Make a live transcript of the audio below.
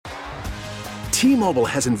T-Mobile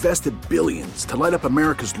has invested billions to light up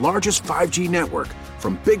America's largest 5G network,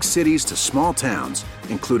 from big cities to small towns,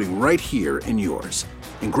 including right here in yours.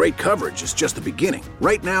 And great coverage is just the beginning.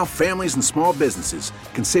 Right now, families and small businesses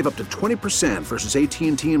can save up to 20% versus AT&T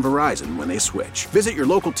and Verizon when they switch. Visit your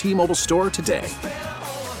local T-Mobile store today.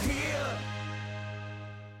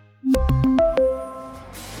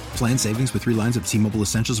 Plan savings with 3 lines of T-Mobile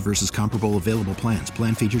Essentials versus comparable available plans.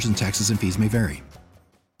 Plan features and taxes and fees may vary.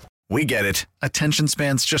 We get it. Attention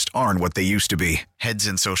spans just aren't what they used to be. Heads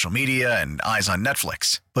in social media and eyes on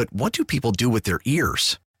Netflix. But what do people do with their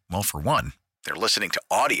ears? Well, for one, they're listening to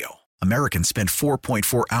audio. Americans spend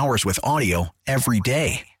 4.4 hours with audio every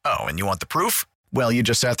day. Oh, and you want the proof? Well, you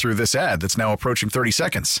just sat through this ad that's now approaching 30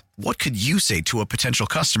 seconds. What could you say to a potential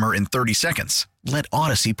customer in 30 seconds? Let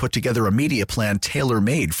Odyssey put together a media plan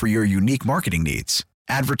tailor-made for your unique marketing needs.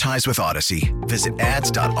 Advertise with Odyssey. Visit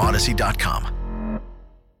ads.odyssey.com.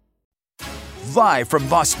 Live from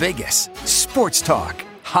Las Vegas, sports talk,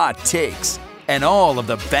 hot takes, and all of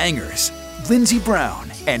the bangers. Lindsey Brown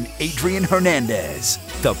and Adrian Hernandez,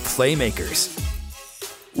 the Playmakers.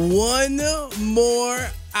 One more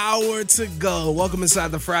hour to go. Welcome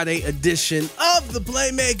inside the Friday edition of the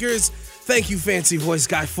Playmakers. Thank you, Fancy Voice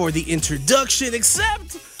Guy, for the introduction,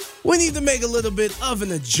 except we need to make a little bit of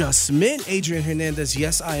an adjustment. Adrian Hernandez,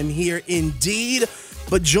 yes, I am here indeed,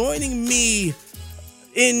 but joining me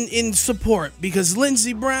in support, because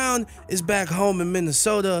Lindsey Brown is back home in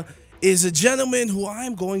Minnesota, is a gentleman who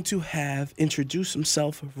I'm going to have introduce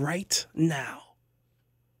himself right now.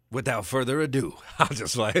 Without further ado,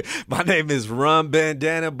 my name is Ron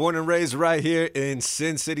Bandana, born and raised right here in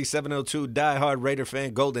Sin City, 702, diehard Raider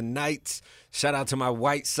fan, Golden Knights. Shout out to my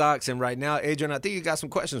White Sox. And right now, Adrian, I think you got some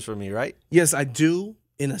questions for me, right? Yes, I do,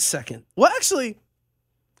 in a second. Well, actually,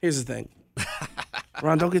 here's the thing.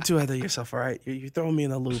 Ron, don't get too ahead of yourself, all right? You're throwing me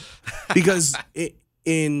in a loop. Because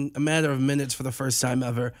in a matter of minutes, for the first time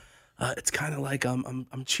ever, it's kind of like I'm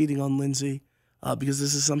cheating on Lindsey because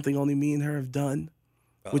this is something only me and her have done,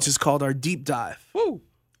 which is called our Deep Dive. Woo.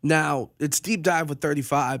 Now, it's Deep Dive with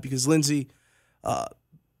 35 because Lindsey,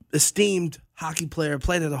 esteemed hockey player,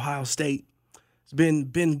 played at Ohio State, has been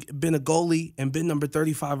a goalie and been number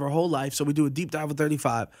 35 her whole life, so we do a Deep Dive with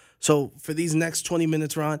 35. So for these next 20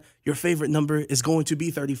 minutes, Ron, your favorite number is going to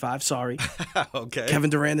be 35. Sorry. Okay.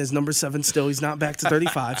 Kevin Durant is number 7 still. He's not back to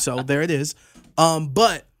 35, so there it is.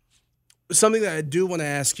 But something that I do want to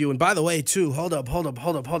ask you, and by the way, too, hold up,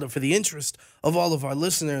 for the interest of all of our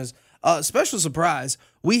listeners, special surprise,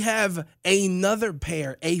 we have another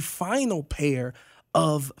pair, a final pair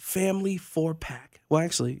of family 4-pack. Well,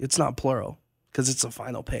 actually, it's not plural because it's a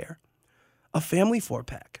final pair. A family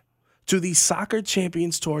 4-pack to the Soccer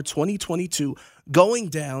Champions Tour 2022 going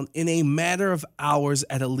down in a matter of hours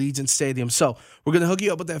at Allegiant Stadium. So we're going to hook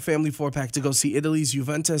you up with that family 4-pack to go see Italy's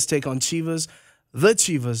Juventus take on Chivas, the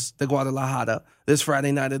Chivas de Guadalajara, this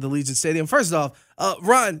Friday night at the Allegiant Stadium. First off,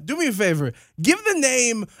 Ron, do me a favor. Give the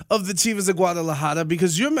name of the Chivas de Guadalajara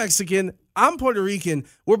because you're Mexican, I'm Puerto Rican,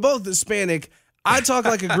 we're both Hispanic. I talk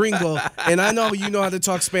like a gringo, and I know you know how to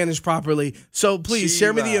talk Spanish properly. So please,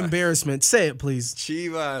 share me the embarrassment. Say it, please.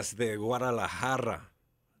 Chivas de Guadalajara.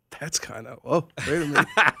 That's kind of, wait a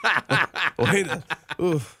minute.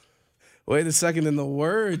 Wait a second. In the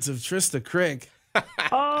words of Trista Crick.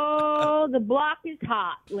 Oh, the block is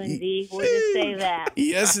hot, Lindsey. We'll just say that.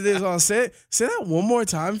 Yes, it is. I'll say that one more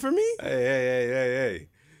time for me. Hey.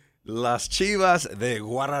 Las Chivas de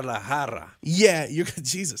Guadalajara. Yeah, you're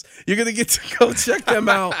going to get to go check them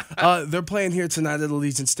out. They're playing here tonight at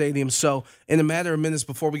Allegiant Stadium. So in a matter of minutes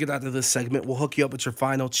before we get out of this segment, we'll hook you up with your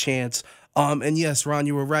final chance. And yes, Ron,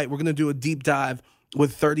 you were right. We're going to do a deep dive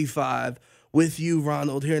with 35 with you,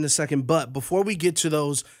 Ronald, here in a second. But before we get to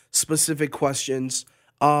those specific questions,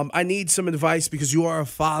 I need some advice because you are a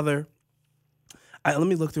father. Let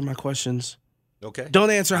me look through my questions. Okay. Don't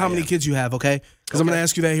answer how many kids you have, okay? Because I'm going to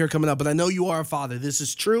ask you that here coming up. But I know you are a father. This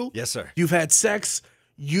is true. Yes, sir. You've had sex.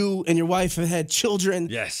 You and your wife have had children.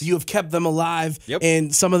 Yes. You have kept them alive. Yep.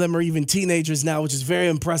 And some of them are even teenagers now, which is very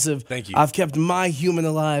impressive. Thank you. I've kept my human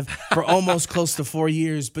alive for almost close to 4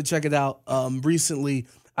 years. But check it out. Recently,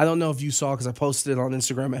 I don't know if you saw because I posted it on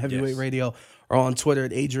Instagram at Heavyweight Radio or on Twitter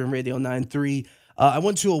at Adrian Radio 93. I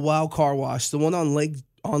went to a Wild car wash, the one on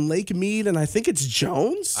Lake Mead, and I think it's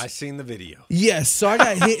Jones. I seen the video. Yes, so I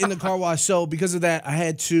got hit in the car wash. So because of that, I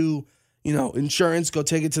had to, insurance, go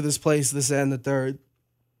take it to this place, this and the third.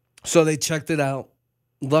 So they checked it out.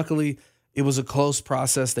 Luckily, it was a close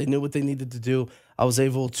process. They knew what they needed to do. I was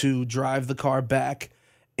able to drive the car back.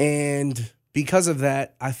 And because of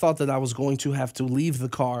that, I thought that I was going to have to leave the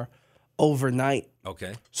car overnight.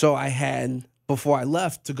 Okay. So I had, before I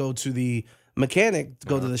left, to go to the mechanic to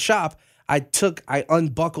go to the shop, I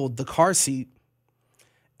unbuckled the car seat.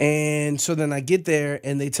 And so then I get there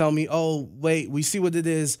and they tell me, oh, wait, we see what it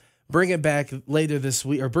is. Bring it back later this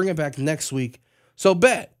week or bring it back next week. So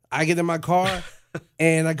bet I get in my car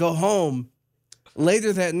and I go home.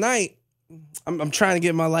 Later that night, I'm trying to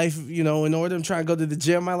get my life, in order. I'm trying to go to the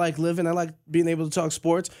gym. I like living. I like being able to talk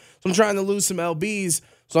sports. So I'm trying to lose some LBs.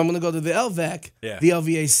 So I'm going to go to the LVAC, the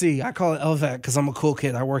LVAC. I call it LVAC because I'm a cool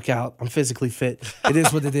kid. I work out. I'm physically fit. It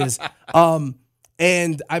is what it is.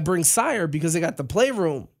 And I bring Sire because they got the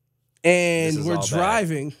playroom. And we're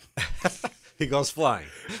driving. He goes flying.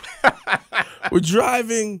 We're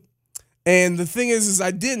driving. And the thing is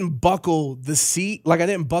I didn't buckle the seat. Like, I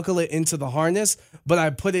didn't buckle it into the harness, but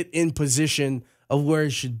I put it in position of where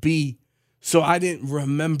it should be. So I didn't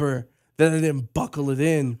remember that I didn't buckle it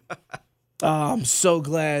in. I'm so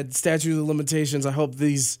glad. Statute of limitations. I hope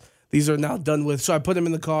these are now done with. So I put them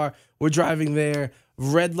in the car. We're driving there.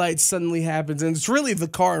 Red light suddenly happens. And it's really the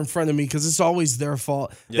car in front of me because it's always their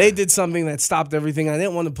fault. Yeah. They did something that stopped everything. I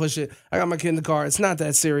didn't want to push it. I got my kid in the car. It's not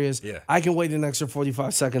that serious. Yeah. I can wait an extra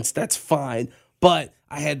 45 seconds. That's fine. But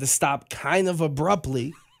I had to stop kind of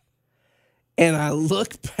abruptly. And I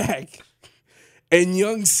look back. And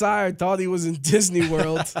young Sire thought he was in Disney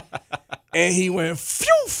World. And he went,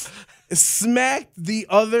 phew! Smacked the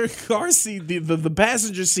other car seat, the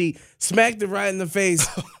passenger seat, smacked it right in the face.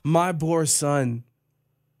 My poor son.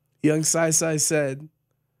 Young Sai said,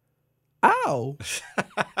 ow.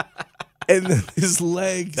 And then his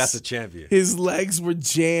legs. That's a champion. His legs were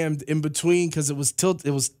jammed in between because it was tilted.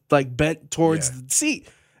 It was like bent towards the seat,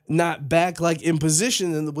 not back like in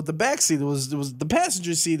position. And with the back seat, it was the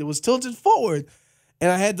passenger seat. It was tilted forward.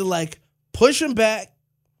 And I had to like push him back,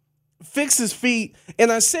 fix his feet.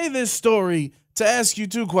 And I say this story to ask you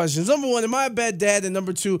two questions. Number one, am I a bad dad? And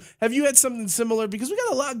number two, have you had something similar? Because we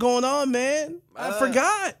got a lot going on, man. I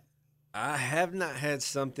forgot. I have not had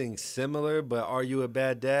something similar, but are you a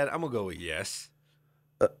bad dad? I'm going to go with yes.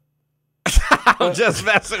 I'm just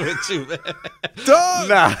messing with you, man. Dog.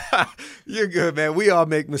 Nah, you're good, man. We all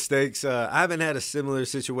make mistakes. I haven't had a similar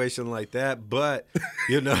situation like that, but,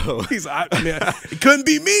 it couldn't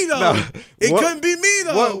be me, though. No, couldn't be me,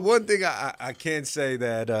 though. One thing I can say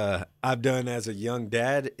that I've done as a young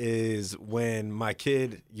dad is when my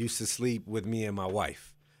kid used to sleep with me and my wife.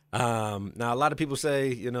 Now, a lot of people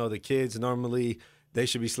say, the kids normally, they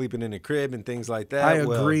should be sleeping in the crib and things like that. I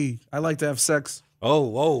agree. I like to have sex.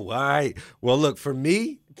 Oh, all right. Well, look, for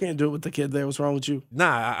me. You can't do it with the kid there. What's wrong with you?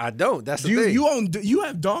 Nah, I don't. That's the thing. You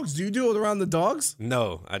have dogs. Do you do it around the dogs?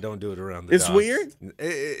 No, I don't do it around the dogs. It's weird?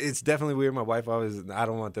 It's definitely weird. My wife I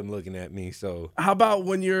don't want them looking at me, so. How about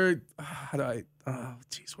when you're, we're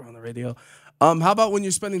on the radio. How about when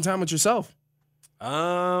you're spending time with yourself?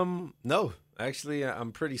 No. Actually,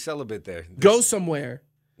 I'm pretty celibate there. Go somewhere.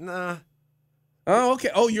 Nah. Oh, okay.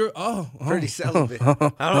 Oh, you're pretty celibate.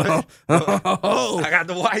 I got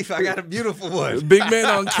the wife. I got a beautiful one. Big man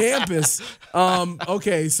on campus.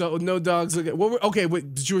 Okay, so no dogs. Okay, wait.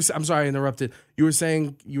 I'm sorry, I interrupted. You were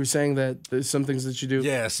saying that there's some things that you do.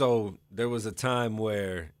 Yeah. So there was a time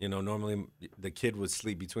where normally the kid would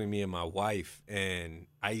sleep between me and my wife, and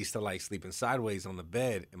I used to like sleeping sideways on the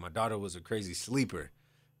bed, and my daughter was a crazy sleeper,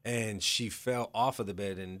 and she fell off of the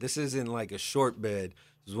bed, and this isn't like a short bed.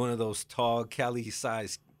 It was one of those tall,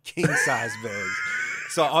 Cali-size, king-size beds.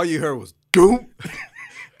 So all you heard was, goop.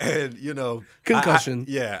 And, concussion.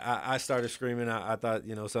 I started screaming. I thought,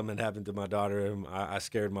 something had happened to my daughter. I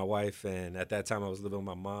scared my wife. And at that time, I was living with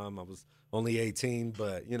my mom. I was only 18.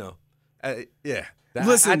 But,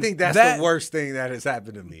 Listen, I think that's the worst thing that has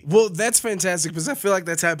happened to me. Well, that's fantastic because I feel like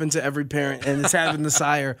that's happened to every parent. And it's happened to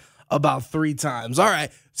Sire about 3 times. All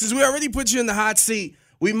right. Since we already put you in the hot seat,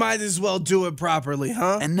 we might as well do it properly,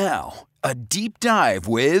 huh? And now, a deep dive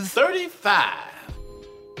with 35.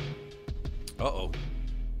 Uh-oh.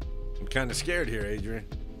 I'm kind of scared here, Adrian.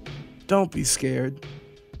 Don't be scared.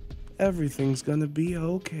 Everything's gonna be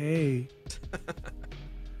okay.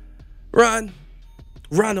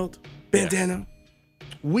 Ronald, Bandana,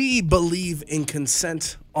 we believe in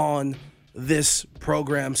consent on this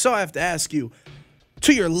program. So I have to ask you,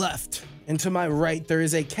 to your left and to my right, there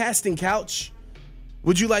is a casting couch.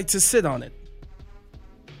 Would you like to sit on it?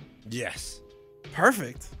 Yes.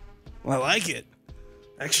 Perfect. I like it.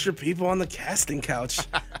 Extra people on the casting couch.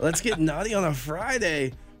 Let's get naughty on a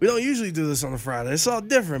Friday. We don't usually do this on a Friday. It's all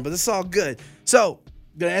different, but it's all good. So,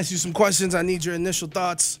 I'm going to ask you some questions. I need your initial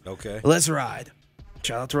thoughts. Okay. Let's ride.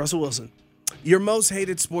 Shout out to Russell Wilson. Your most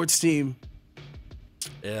hated sports team?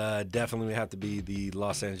 Definitely have to be the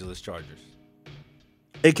Los Angeles Chargers.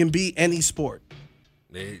 It can be any sport.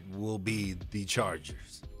 It will be the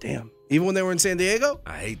Chargers. Damn. Even when they were in San Diego?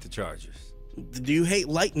 I hate the Chargers. Do you hate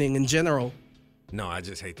Lightning in general? No, I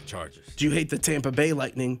just hate the Chargers. Do you hate the Tampa Bay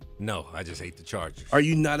Lightning? No, I just hate the Chargers. Are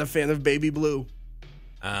you not a fan of Baby Blue?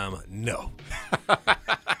 No.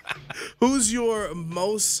 Who's your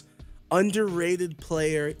most underrated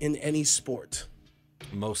player in any sport?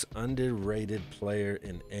 Most underrated player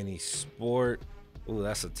in any sport? Ooh,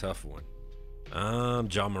 that's a tough one.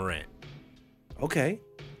 John Morant. Okay.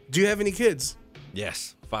 Do you have any kids?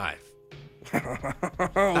 Yes, 5.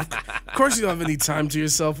 Of course you don't have any time to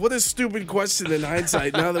yourself. What a stupid question in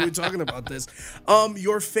hindsight now that we're talking about this.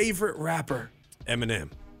 Your favorite rapper? Eminem.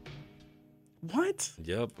 What?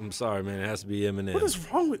 Yep, I'm sorry, man. It has to be Eminem. What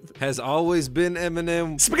is wrong with... Has always been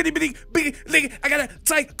Eminem. Spaghetti, biggie, I got a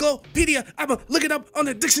encyclopedia. I'm going to look it up on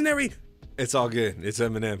the dictionary. It's all good. It's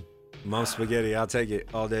Eminem. Mom spaghetti. I'll take it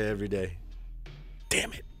all day, every day.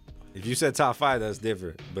 Damn it. If you said top 5, that's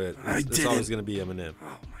different. But it's always going to be Eminem.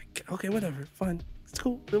 Oh, my God. Okay, whatever. Fine. It's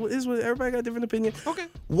cool. It is what everybody got a different opinion. Okay.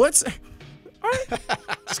 What's... All right.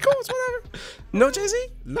 It's cool. It's whatever. No Jay-Z?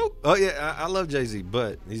 Nope. Oh, yeah. I love Jay-Z,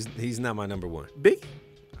 but he's not my number one. Biggie?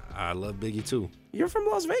 I love Biggie, too. You're from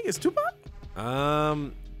Las Vegas. Tupac?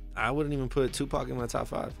 I wouldn't even put Tupac in my top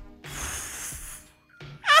 5.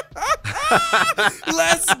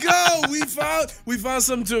 Let's go. We found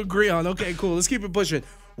something to agree on. Okay, cool. Let's keep it pushing.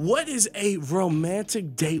 What does a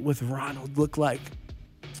romantic date with Ronald look like?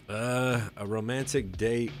 A romantic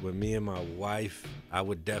date with me and my wife, I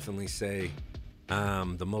would definitely say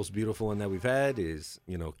the most beautiful one that we've had is,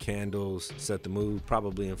 candles, set the mood,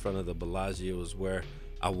 probably in front of the Bellagio is where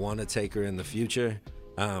I want to take her in the future.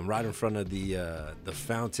 Right in front of the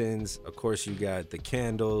fountains. Of course, you got the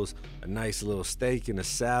candles, a nice little steak and a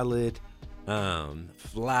salad,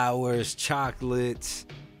 flowers, chocolates,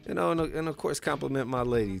 and of course, compliment my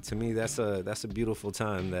lady. To me, that's a beautiful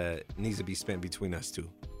time that needs to be spent between us two.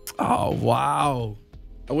 Oh, wow.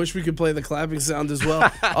 I wish we could play the clapping sound as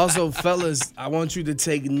well. Also, fellas, I want you to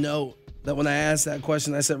take note that when I asked that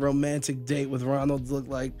question, I said romantic date with Ronald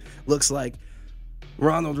looks like.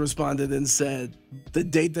 Ronald responded and said, the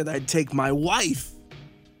date that I'd take my wife.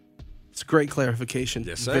 It's great clarification.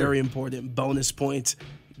 Yes, sir. Very important. Bonus points.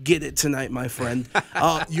 Get it tonight, my friend.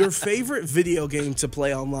 Your favorite video game to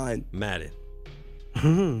play online? Madden.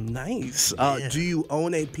 Nice. Do you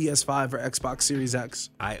own a PS5 or Xbox Series X?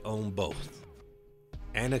 I own both.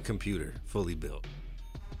 And a computer fully built.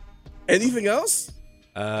 Anything else?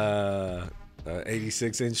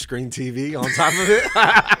 86-inch screen TV on top of it.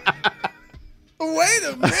 Wait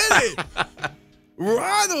a minute.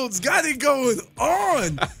 Ronald's got it going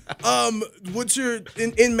on. What's your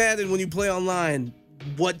in Madden when you play online?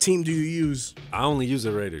 What team do you use? I only use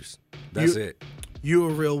the Raiders. That's it. You're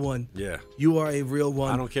a real one. Yeah. You are a real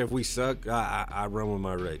one. I don't care if we suck. I run with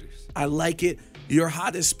my Raiders. I like it. Your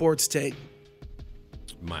hottest sports take?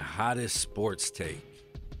 My hottest sports take.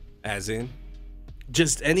 As in?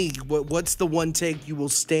 Just any. What's the one take you will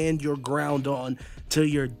stand your ground on till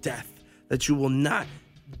your death? That you will not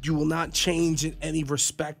change in any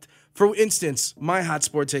respect. For instance, my hot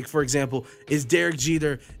sport take, for example, is Derek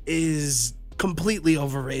Jeter is completely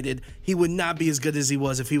overrated. He would not be as good as he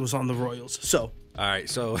was if he was on the Royals. So. All right,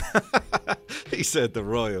 so he said the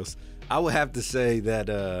Royals. I would have to say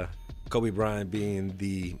that Kobe Bryant being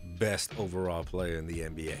the best overall player in the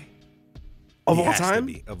NBA. Of all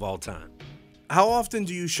time? Of all time. How often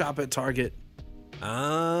do you shop at Target?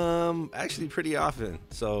 Actually pretty often.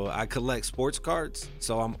 So I collect sports cards,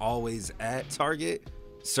 so I'm always at Target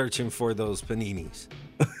searching for those paninis.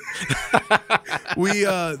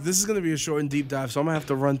 This is gonna be a short and deep dive, so I'm gonna have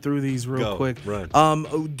to run through these real quick. Run.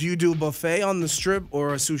 Do you do a buffet on the strip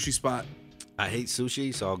or a sushi spot? I hate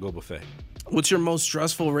sushi, so I'll go buffet. What's your most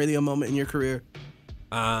stressful radio moment in your career?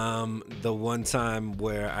 The one time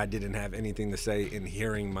where I didn't have anything to say and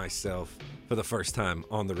hearing myself for the first time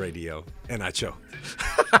on the radio, and I choked.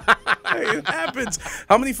 Hey, it happens.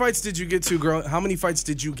 How many fights did you get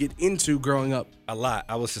into growing up? A lot.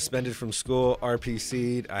 I was suspended from school,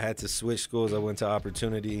 RPC'd. I had to switch schools. I went to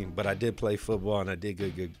Opportunity, but I did play football and I did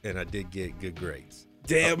get good grades.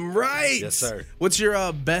 Damn right. Yes, sir. What's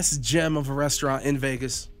your best gem of a restaurant in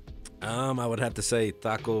Vegas? I would have to say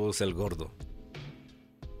Tacos El Gordo.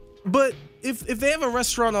 But if they have a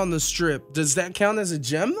restaurant on the strip, does that count as a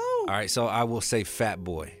gem though? All right, so I will say Fat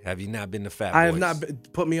Boy. Have you not been to Fat Boys? I have not been.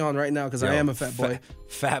 Put me on right now because I am a fat boy.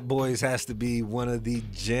 Fat Boys has to be one of the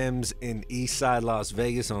gems in Eastside Las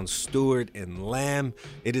Vegas on Stewart and Lamb.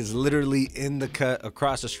 It is literally in the cut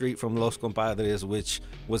across the street from Los Compadres, which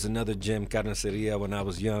was another gem, carniceria, when I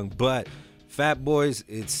was young. But Fat Boys,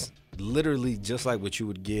 it's literally just like what you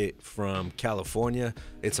would get from California.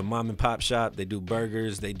 It's a mom and pop shop. They do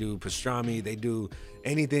burgers, they do pastrami, they do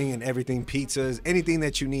anything and everything, pizzas, anything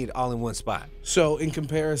that you need all in one spot. So in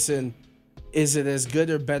comparison, is it as good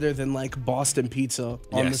or better than like Boston Pizza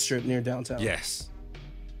on the strip near downtown? Yes.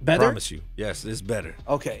 Better? Promise you. Yes, it's better.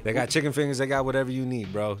 Okay. They got chicken fingers. They got whatever you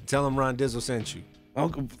need, bro. Tell them Ron Dizzle sent you.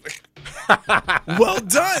 Okay. Well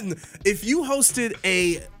done. If you hosted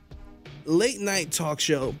a late night talk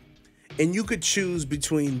show and you could choose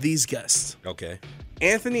between these guests, Okay.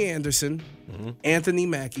 Anthony Anderson, Anthony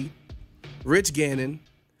Mackie, Rich Gannon,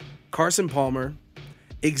 Carson Palmer,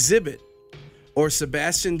 Exhibit, or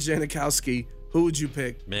Sebastian Janikowski, who would you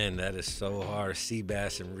pick? Man, that is so hard.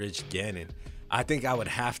 Seabass and Rich Gannon. I think I would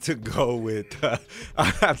have to go with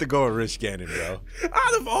Rich Gannon, bro.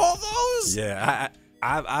 Out of all those? Yeah,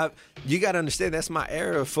 I you got to understand, that's my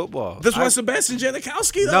era of football. That's why Sebastian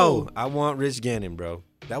Janikowski, though. No, I want Rich Gannon, bro.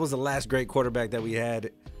 That was the last great quarterback that we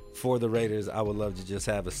had for the Raiders. I would love to just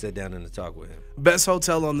have a sit down and a talk with him. Best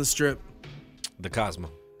hotel on the strip? The Cosmo.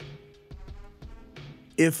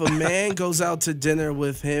 If a man goes out to dinner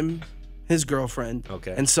with him, his girlfriend,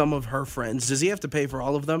 and some of her friends, does he have to pay for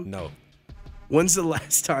all of them? No. When's the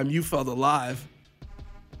last time you felt alive?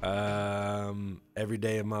 Every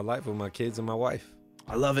day of my life with my kids and my wife.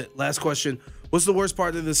 I love it. Last question. What's the worst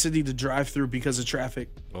part of the city to drive through because of traffic?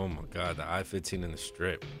 Oh, my God. The I-15 and the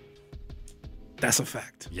Strip. That's a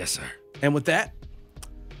fact. Yes, sir. And with that,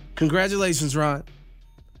 congratulations, Ron.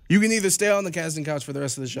 You can either stay on the casting couch for the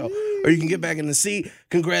rest of the show or you can get back in the seat.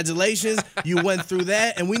 Congratulations. You went through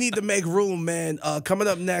that. And we need to make room, man. Coming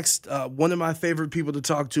up next, one of my favorite people to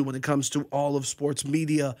talk to when it comes to all of sports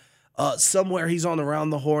media. Somewhere he's on Around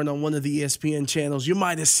the Horn on one of the ESPN channels. You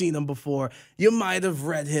might have seen him before. You might have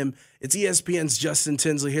read him. It's ESPN's Justin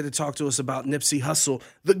Tinsley here to talk to us about Nipsey Hussle,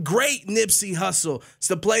 the great Nipsey Hussle. It's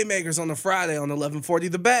the Playmakers on the Friday on 1140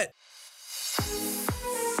 The Bet.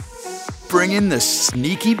 Bringing the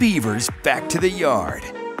sneaky beavers back to the yard.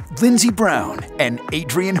 Lindsey Brown and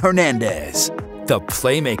Adrian Hernandez. The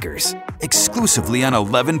Playmakers, exclusively on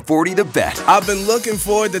 1140 The Bet. I've been looking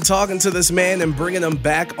forward to talking to this man and bringing him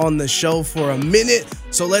back on the show for a minute.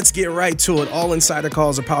 So let's get right to it. All Insider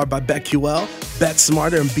calls are powered by BetQL. Bet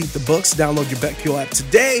smarter and beat the books. Download your BetQL app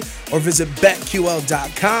today or visit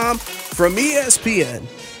BetQL.com. From ESPN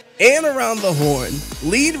and Around the Horn,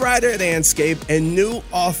 lead writer at Anscape and new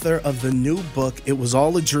author of the new book, It Was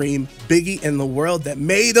All a Dream, Biggie and the World That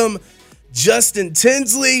Made Him, Justin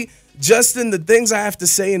Tinsley. Justin, the things I have to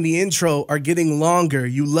say in the intro are getting longer.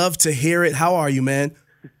 You love to hear it. How are you, man?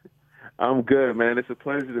 I'm good, man. It's a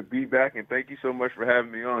pleasure to be back, and thank you so much for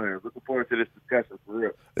having me on here. Looking forward to this discussion, for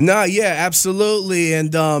real. Nah, yeah, absolutely.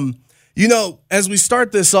 And, as we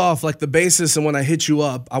start this off, like the basis and when I hit you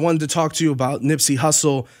up, I wanted to talk to you about Nipsey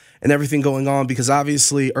Hussle and everything going on because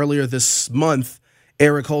obviously earlier this month,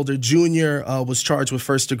 Eric Holder Jr. Was charged with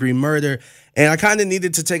first-degree murder. And I kind of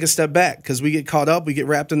needed to take a step back because we get caught up, we get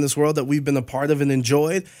wrapped in this world that we've been a part of and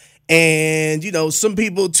enjoyed. And, some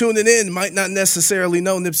people tuning in might not necessarily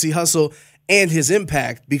know Nipsey Hussle and his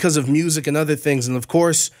impact because of music and other things. And, of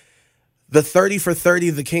course, the 30 for 30,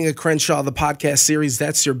 the King of Crenshaw, the podcast series,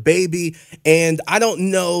 that's your baby. And I don't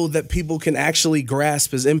know that people can actually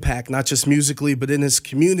grasp his impact, not just musically, but in his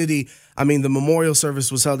community. I mean, the memorial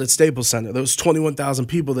service was held at Staples Center. There was 21,000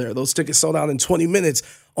 people there. Those tickets sold out in 20 minutes.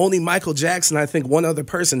 Only Michael Jackson, I think one other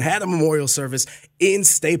person, had a memorial service in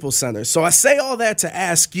Staples Center. So I say all that to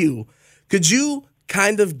ask you, could you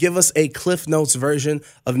kind of give us a Cliff Notes version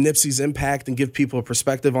of Nipsey's impact and give people a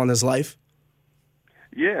perspective on his life?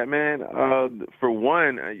 Yeah, man. For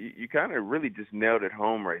one, you kind of really just nailed it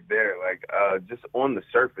home right there. Like, just on the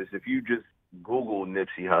surface, if you just Google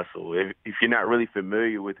Nipsey Hussle, if you're not really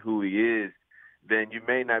familiar with who he is, then you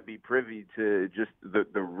may not be privy to just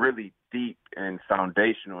the really deep and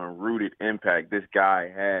foundational and rooted impact this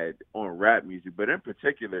guy had on rap music, but in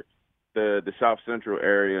particular, the South Central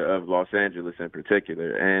area of Los Angeles in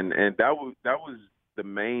particular. And that was the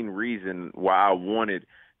main reason why I wanted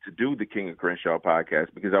to do the King of Crenshaw podcast,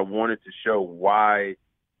 because I wanted to show why,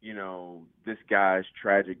 this guy's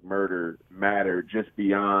tragic murder mattered just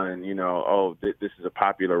beyond, this is a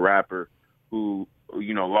popular rapper who,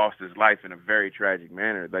 lost his life in a very tragic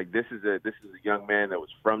manner. Like, this is a young man that was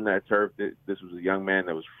from that turf. This was a young man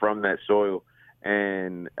that was from that soil.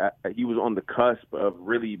 And he was on the cusp of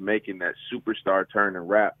really making that superstar turn in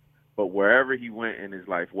rap. But wherever he went in his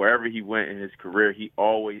life, wherever he went in his career, he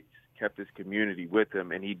always kept his community with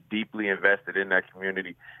him, and he deeply invested in that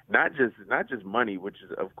community. Not just money, which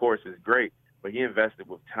is, of course, is great, but he invested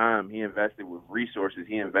with time, he invested with resources,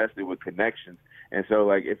 he invested with connections. And so,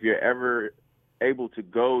 like, if you're ever able to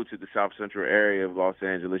go to the South Central area of Los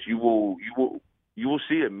Angeles, you will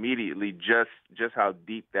see immediately just how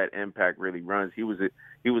deep that impact really runs. He was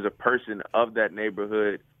a person of that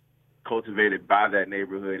neighborhood, cultivated by that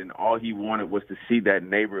neighborhood, and all he wanted was to see that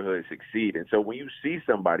neighborhood succeed. And so when you see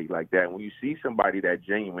somebody like that, when you see somebody that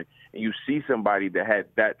genuine, and you see somebody that had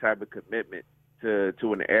that type of commitment to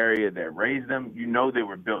an area that raised them, you know they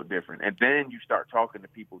were built different. And then you start talking to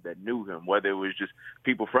people that knew him, whether it was just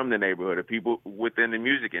people from the neighborhood or people within the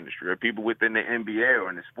music industry or people within the NBA or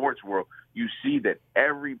in the sports world. You see that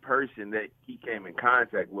every person that he came in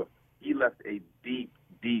contact with, he left a deep,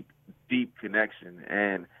 deep, deep connection.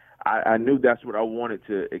 And I knew that's what I wanted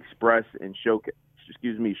to express and showcase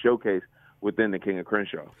within the King of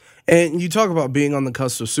Crenshaw. And you talk about being on the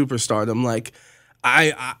cusp of superstardom. Like,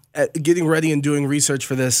 I getting ready and doing research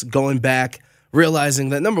for this, going back, realizing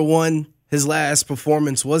that, number one, his last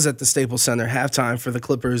performance was at the Staples Center halftime for the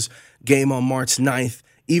Clippers game on March 9th.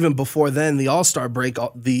 Even before then, the All-Star break,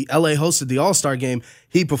 the LA hosted the All-Star game.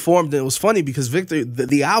 He performed, and it was funny because Victor,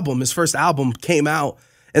 the album, his first album, came out.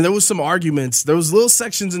 And there was some arguments. There was little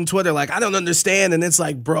sections in Twitter like, I don't understand. And it's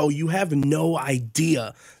like, bro, you have no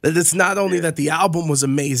idea that it's not only that the album was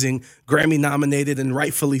amazing, Grammy nominated and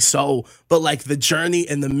rightfully so, but like the journey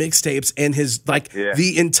and the mixtapes and his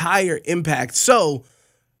the entire impact. So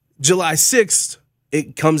July 6th,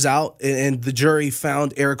 it comes out and the jury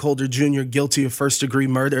found Eric Holder Jr. guilty of first-degree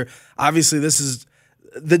murder. Obviously, this is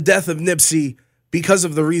the death of Nipsey because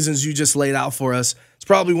of the reasons you just laid out for us. It's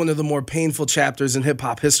probably one of the more painful chapters in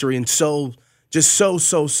hip-hop history and so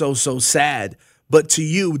sad. But to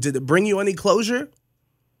you, did it bring you any closure?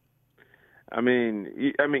 I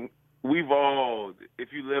mean, we've all,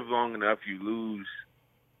 if you live long enough, you lose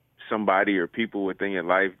somebody or people within your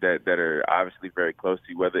life that are obviously very close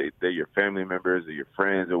to you, whether they're your family members or your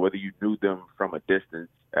friends or whether you knew them from a distance,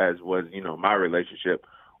 as was, my relationship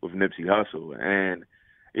with Nipsey Hussle. And,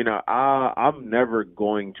 I'm never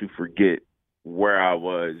going to forget where I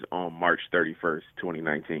was on March 31st,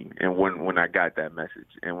 2019. And when I got that message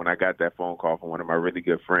and when I got that phone call from one of my really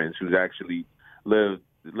good friends who's actually lives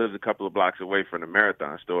a couple of blocks away from the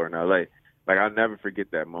Marathon store in LA, like I'll never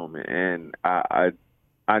forget that moment. And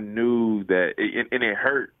I knew that, and it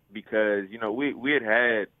hurt because, we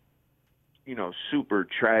had super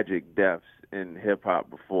tragic deaths in hip hop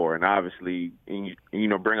before. And obviously,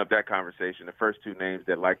 bring up that conversation, the first two names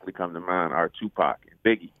that likely come to mind are Tupac and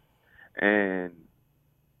Biggie. And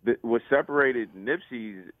what separated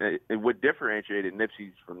Nipsey's and what differentiated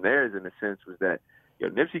Nipsey's from theirs in a sense was that,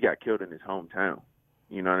 Nipsey got killed in his hometown.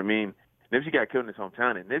 You know what I mean? Nipsey got killed in his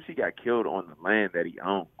hometown, and Nipsey got killed on the land that he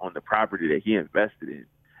owned, on the property that he invested in.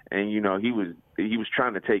 And, he was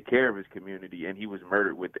trying to take care of his community, and he was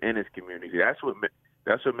murdered within his community. That's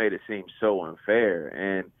what made it seem so unfair.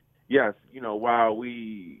 And yes, while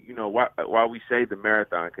we say the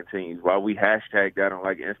marathon continues, while we hashtag that on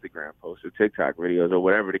like Instagram posts or TikTok videos or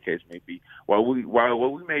whatever the case may be, while we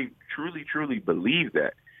may truly believe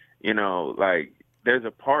that, like there's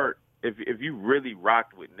a part, if you really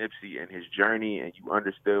rocked with Nipsey and his journey and you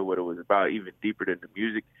understood what it was about, even deeper than the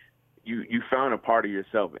music, you found a part of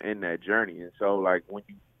yourself in that journey. And so like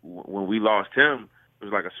when we lost him, it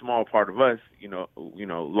was like a small part of us,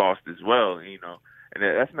 lost as well, and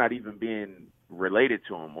that's not even being related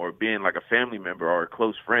to him or being like a family member or a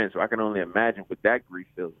close friend. So I can only imagine what that grief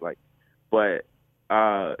feels like. But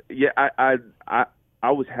I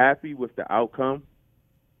was happy with the outcome.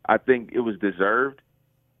 I think it was deserved,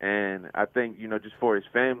 and I think just for his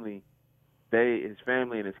family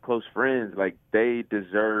and his close friends, like they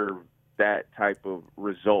deserve that type of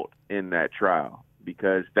result in that trial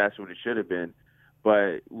because that's what it should have been.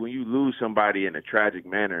 But when you lose somebody in a tragic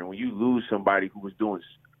manner, and when you lose somebody who was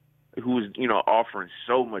offering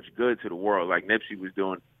so much good to the world, like Nipsey was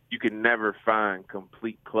doing, you can never find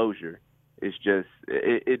complete closure. It's just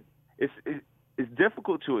it's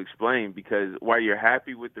difficult to explain because while you're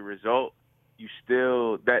happy with the result, you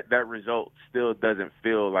still that result still doesn't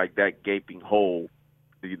feel like that gaping hole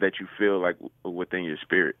that you feel like within your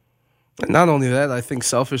spirit. And not only that, I think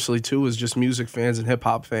selfishly too, is just music fans and hip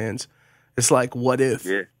hop fans. It's like, what if?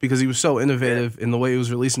 Yeah. Because he was so innovative in the way he was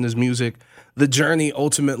releasing his music. The journey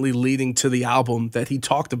ultimately leading to the album that he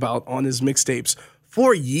talked about on his mixtapes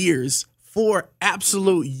for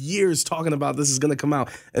absolute years, talking about this is going to come out.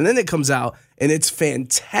 And then it comes out, and it's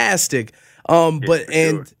fantastic.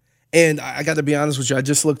 And I got to be honest with you, I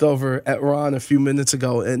just looked over at Ron a few minutes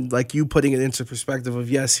ago, and like you putting it into perspective of,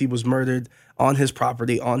 yes, he was murdered on his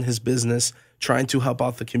property, on his business, trying to help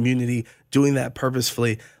out the community, doing that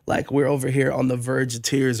purposefully. Like we're over here on the verge of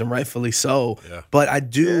tears, and rightfully so. Yeah. But I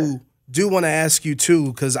do do want to ask you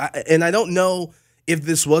too, because I don't know if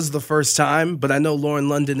this was the first time, but I know Lauren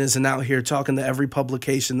London isn't out here talking to every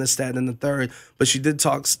publication, this, that, and the third. But she did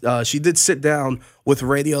talk. She did sit down with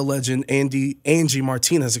radio legend Angie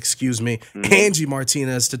Martinez. Angie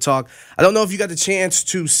Martinez to talk. I don't know if you got the chance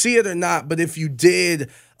to see it or not, but if you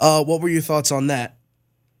did, what were your thoughts on that?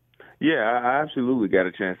 Yeah, I absolutely got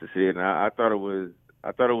a chance to see it, and I thought it was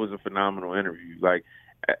a phenomenal interview. Like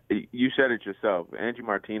you said it yourself, Angie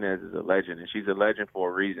Martinez is a legend, and she's a legend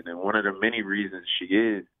for a reason. And one of the many reasons she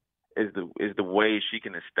is the way she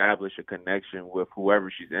can establish a connection with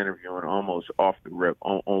whoever she's interviewing almost off the rip.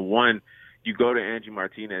 On one, you go to Angie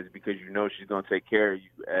Martinez because you know she's going to take care of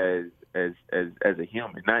you as a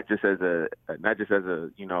human, not just as a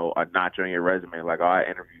you know, a notch on your resume. Like, oh, I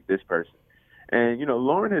interviewed this person. And you know,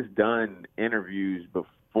 Lauren has done interviews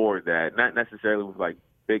before that, not necessarily with like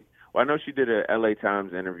big. Well, I know she did a LA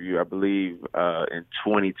Times interview, I believe, in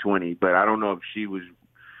 2020, but I don't know if she was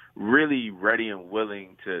really ready and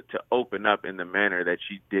willing to open up in the manner that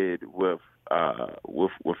she did with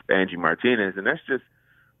Angie Martinez. And that's just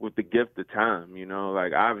with the gift of time, you know.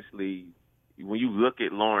 Like, obviously, when you look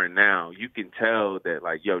at Lauren now, you can tell that,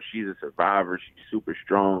 like, yo, she's a survivor, she's super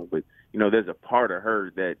strong, but, you know, there's a part of her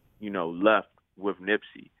that, you know, left with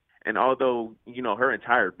Nipsey. And although, you know, her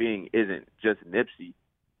entire being isn't just Nipsey,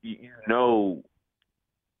 you know,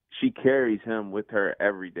 she carries him with her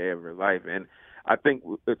every day of her life. And I think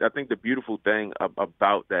the beautiful thing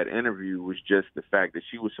about that interview was just the fact that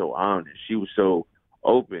she was so honest, she was so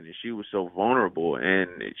open, and she was so vulnerable. And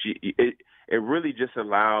it really just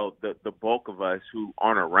allowed the bulk of us who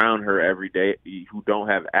aren't around her every day, who don't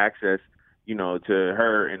have access, you know, to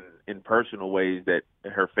her in personal ways that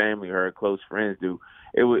her family or her close friends do.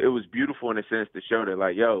 It was beautiful in a sense to show that,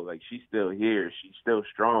 like, yo, like, she's still here, she's still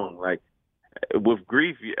strong. Like, with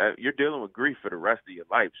grief, you're dealing with grief for the rest of your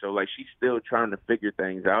life. So, like, she's still trying to figure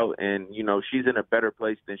things out, and, you know, she's in a better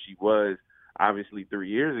place than she was obviously 3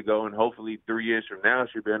 years ago, and hopefully 3 years from now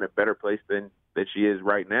she'll be in a better place than that she is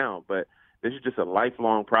right now. But this is just a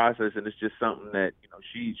lifelong process, and it's just something that, you know,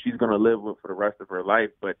 she's going to live with for the rest of her life.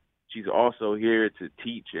 But she's also here to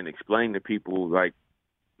teach and explain to people, like,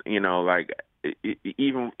 you know, like,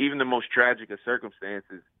 even the most tragic of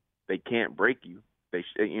circumstances, they can't break you.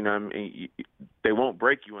 You know, I mean, they won't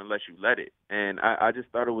break you unless you let it. And I just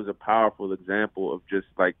thought it was a powerful example of just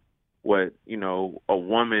like what, you know, a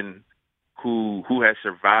woman who has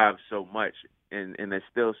survived so much and there's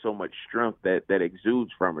still so much strength that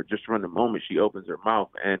exudes from her just from the moment she opens her mouth.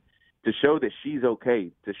 And to show that she's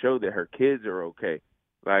okay, to show that her kids are okay,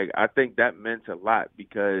 like, I think that meant a lot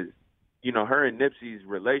because, you know, her and Nipsey's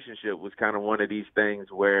relationship was kind of one of these things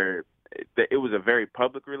where it was a very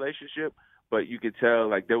public relationship, but you could tell,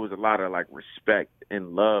 like, there was a lot of, like, respect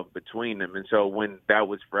and love between them. And so when that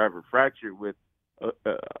was forever fractured with,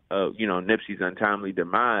 you know, Nipsey's untimely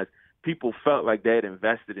demise, people felt like they had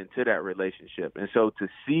invested into that relationship. And so to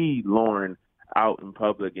see Lauren out in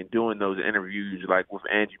public and doing those interviews, like with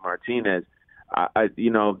Angie Martinez, I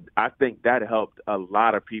think that helped a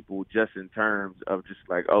lot of people just in terms of just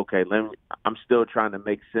like, okay, I'm still trying to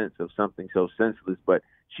make sense of something so senseless, but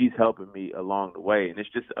she's helping me along the way. And it's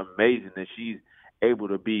just amazing that she's able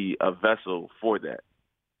to be a vessel for that.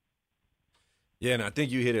 Yeah, and I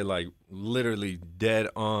think you hit it like literally dead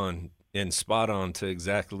on and spot on to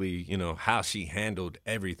exactly, you know, how she handled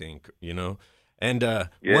everything, you know. And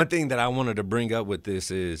one thing that I wanted to bring up with this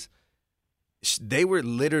is they were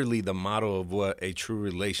literally the model of what a true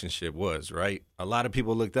relationship was, right? A lot of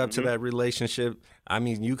people looked up to that relationship. I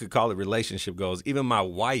mean, you could call it relationship goals. Even my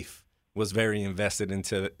wife was very invested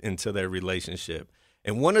into their relationship.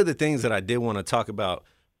 And one of the things that I did want to talk about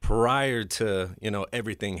prior to, you know,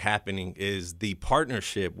 everything happening is the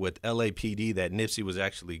partnership with LAPD that Nipsey was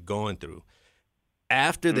actually going through.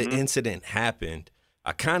 After the incident happened,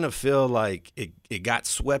 I kind of feel like it got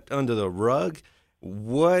swept under the rug.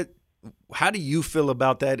 How do you feel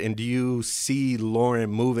about that? And do you see Lauren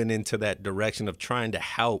moving into that direction of trying to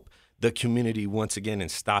help the community once again in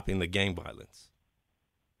stopping the gang violence?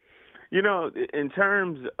 You know, in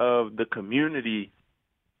terms of the community,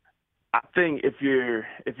 I think if you're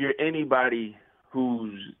anybody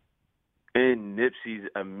who's in Nipsey's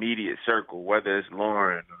immediate circle, whether it's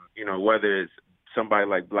Lauren, you know, whether it's somebody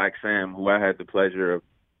like Black Sam, who I had the pleasure of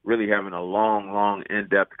really having a long,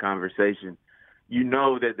 in-depth conversation, you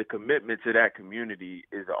know that the commitment to that community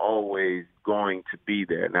is always going to be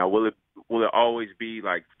there. Now, will it always be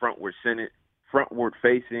like frontward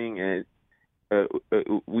facing, and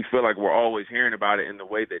we feel like we're always hearing about it in the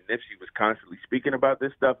way that Nipsey was constantly speaking about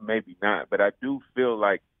this stuff? Maybe not, but I do feel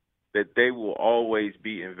like that they will always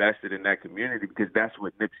be invested in that community because that's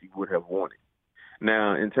what Nipsey would have wanted.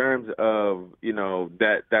 Now, in terms of,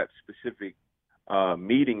 that specific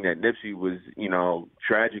meeting that Nipsey was,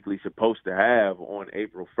 tragically supposed to have on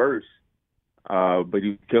April 1st, but he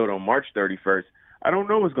was killed on March 31st, I don't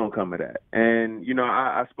know what's going to come of that. And,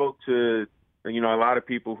 I spoke to, a lot of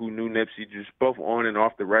people who knew Nipsey just both on and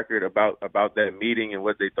off the record about that meeting and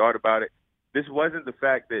what they thought about it. This wasn't the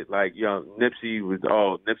fact that,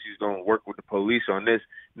 Nipsey's going to work with the police on this.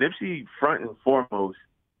 Nipsey, front and foremost,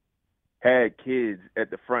 had kids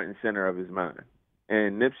at the front and center of his mind.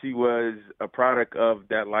 And Nipsey was a product of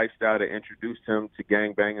that lifestyle that introduced him to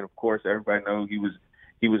gangbanging. Of course, everybody knows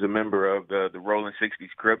he was a member of the Rolling 60s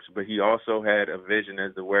Crips, but he also had a vision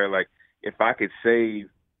as to where, if I could save,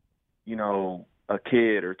 a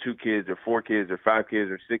kid or 2 kids or 4 kids or 5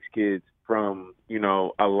 kids or 6 kids from,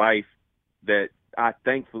 a life that I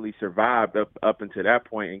thankfully survived up until that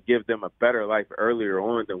point and give them a better life earlier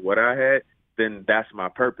on than what I had, then that's my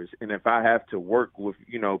purpose. And if I have to work with,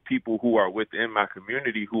 people who are within my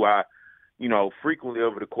community who I, frequently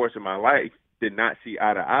over the course of my life did not see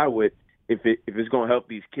eye to eye with, if it's going to help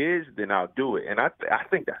these kids, then I'll do it. And I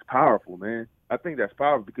think that's powerful, man. I think that's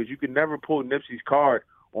powerful because you can never pull Nipsey's card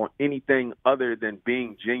on anything other than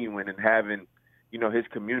being genuine and having, his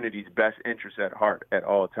community's best interests at heart at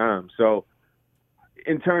all times. So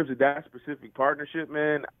in terms of that specific partnership,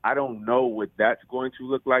 man, I don't know what that's going to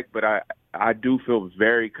look like, but I do feel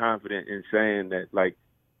very confident in saying that,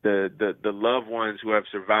 the loved ones who have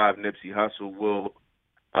survived Nipsey Hussle will,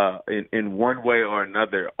 in one way or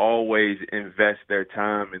another, always invest their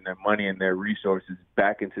time and their money and their resources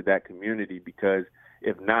back into that community, because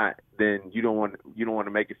if not, then you don't want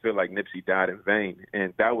to make it feel like Nipsey died in vain,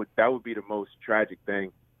 and that would be the most tragic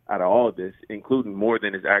thing out of all of this, including more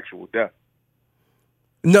than his actual death.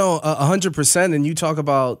 No, 100%. And you talk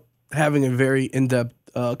about having a very in-depth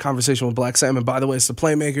conversation with Black Sam. And by the way, it's the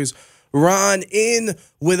Playmakers. Ron in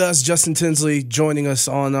with us, Justin Tinsley joining us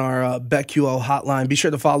on our BetQL hotline. Be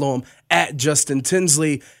sure to follow him at Justin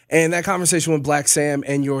Tinsley. And that conversation with Black Sam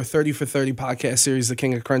and your 30 for 30 podcast series, The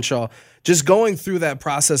King of Crenshaw, just going through that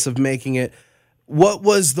process of making it, what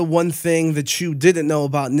was the one thing that you didn't know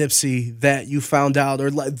about Nipsey that you found out,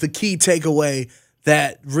 or the key takeaway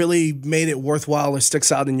that really made it worthwhile or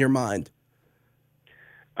sticks out in your mind?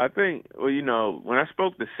 I think, when I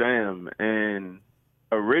spoke to Sam, and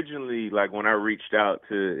originally, when I reached out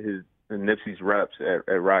to Nipsey's reps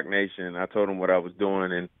at Rock Nation, I told him what I was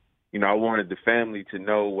doing, and, I wanted the family to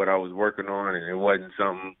know what I was working on, and it wasn't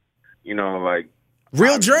something,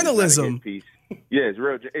 real journalism. Yeah, it's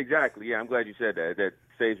real. Exactly. Yeah, I'm glad you said that. That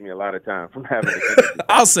saves me a lot of time from having to.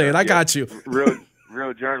 I'll say it. I got you.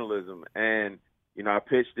 Real journalism. And, I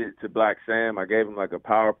pitched it to Black Sam. I gave him a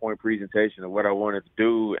PowerPoint presentation of what I wanted to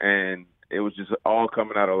do, and it was just all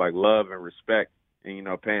coming out of love and respect,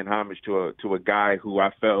 and paying homage to a guy who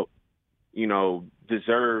I felt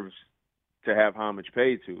deserves to have homage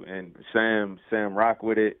paid to. And Sam rocked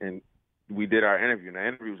with it, and we did our interview. And the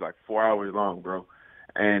interview was 4 hours long, bro.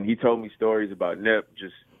 And he told me stories about Nip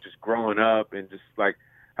just growing up, and just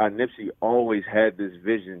how Nipsey always had this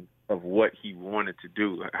vision of what he wanted to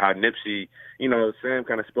do. How Nipsey, Sam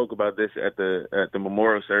kind of spoke about this at the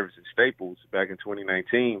memorial service in Staples back in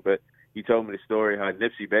 2019, but he told me the story how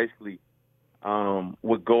Nipsey basically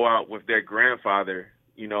would go out with their grandfather,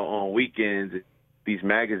 on weekends, these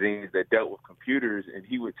magazines that dealt with computers, and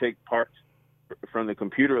he would take parts from the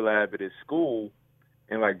computer lab at his school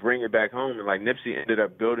and bring it back home. And Nipsey ended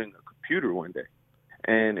up building a computer one day.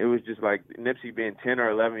 And it was just Nipsey being 10 or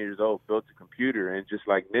 11 years old, built a computer. And just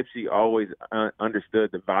Nipsey always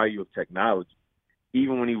understood the value of technology,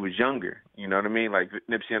 even when he was younger. You know what I mean?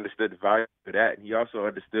 Nipsey understood the value of that. And he also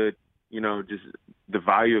understood, just the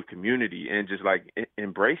value of community and just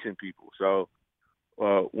embracing people. So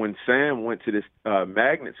when Sam went to this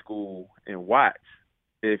magnet school in Watts,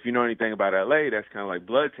 if you know anything about LA, that's kind of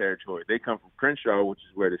Blood territory. They come from Crenshaw, which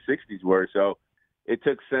is where the 60s were. So it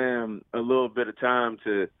took Sam a little bit of time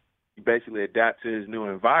to basically adapt to his new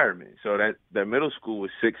environment. So that middle school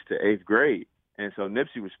was 6th to 8th grade. And so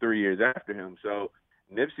Nipsey was 3 years after him. So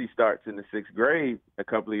Nipsey starts in the 6th grade a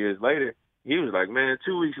couple of years later. He was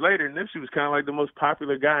 2 weeks later, Nipsey was kind of the most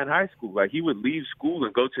popular guy in high school. He would leave school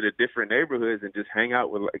and go to the different neighborhoods and just hang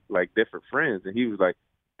out with different friends. And he was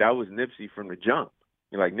that was Nipsey from the jump.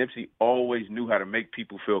 Nipsey always knew how to make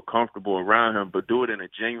people feel comfortable around him, but do it in a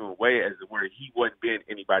genuine way, as where he wasn't being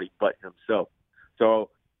anybody but himself. So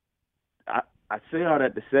I say all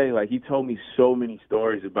that to say, he told me so many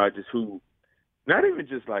stories about just who, not even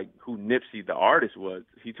just who Nipsey the artist was.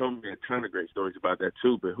 He told me a ton of great stories about that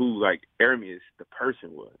too, but who Ermias the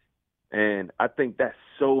person was. And I think that's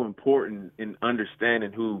so important in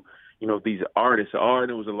understanding who, these artists are.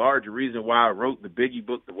 And it was a large reason why I wrote the Biggie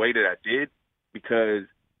book the way that I did, because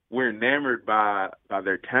we're enamored by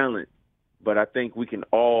their talent. But I think we can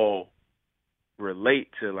all relate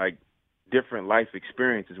to, like, different life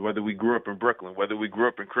experiences, whether we grew up in Brooklyn, whether we grew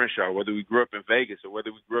up in Crenshaw, whether we grew up in Vegas, or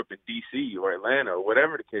whether we grew up in D.C. or Atlanta, or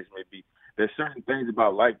whatever the case may be. There's certain things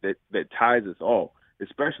about life that ties us all,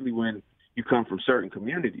 especially when you come from certain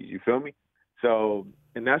communities, you feel me? So,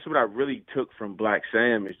 and that's what I really took from Black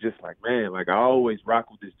Sam. It's just like, man, like, I always rock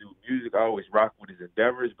with this dude's music. I always rock with his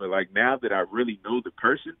endeavors. But, like, now that I really know the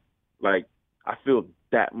person, like, I feel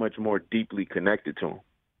that much more deeply connected to him.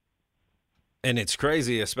 And it's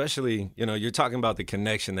crazy, especially, you're talking about the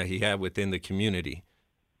connection that he had within the community.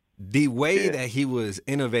 The way that he was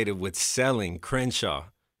innovative with selling Crenshaw,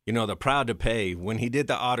 the Proud to Pay, when he did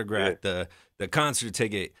the autograph, the concert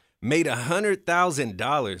ticket, made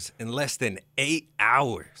 $100,000 in less than 8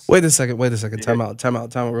 hours. Wait a second. Time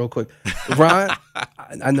out real quick. Ron,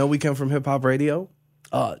 I know we come from hip hop radio.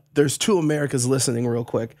 There's two Americas listening real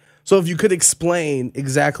quick. So if you could explain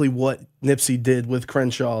exactly what Nipsey did with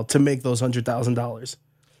Crenshaw to make those $100,000.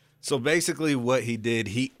 So basically what he did,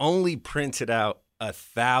 he only printed out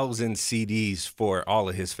 1,000 CDs for all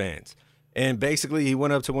of his fans. And basically he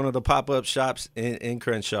went up to one of the pop-up shops in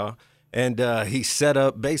Crenshaw, and he set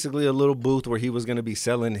up basically a little booth where he was going to be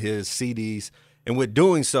selling his CDs. And with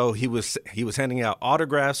doing so, he was handing out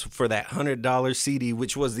autographs for that $100 CD,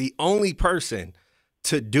 which was the only person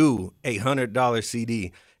to do a $100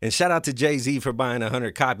 CD. And shout out to Jay-Z for buying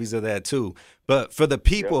 100 copies of that too. But for the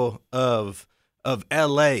people of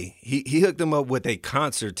LA, he hooked them up with a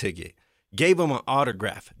concert ticket, gave them an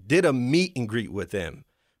autograph, did a meet and greet with them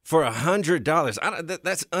for $100.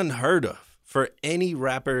 That's unheard of for any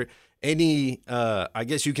rapper, any I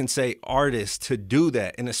guess you can say artist to do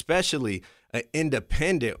that, and especially an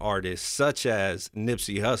independent artist such as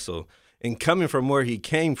Nipsey Hussle, and coming from where he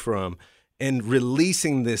came from, and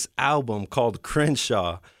releasing this album called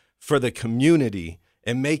Crenshaw for the community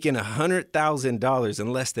and making $100,000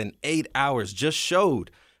 in less than 8 hours just showed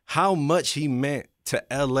how much he meant to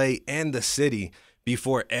LA and the city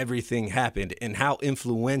before everything happened, and how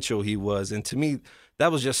influential he was. And to me,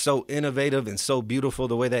 that was just so innovative and so beautiful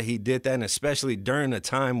the way that he did that, and especially during a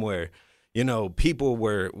time where, people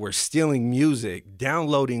were stealing music.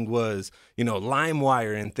 Downloading was,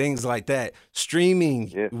 LimeWire and things like that.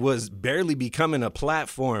 Streaming was barely becoming a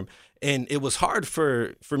platform. And it was hard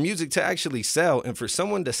for music to actually sell. And for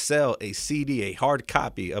someone to sell a CD, a hard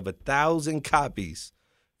copy of 1,000 copies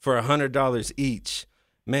for $100 each,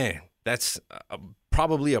 man, that's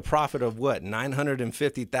probably a profit of what,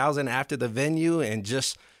 $950,000 after the venue, and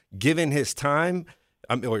just given his time.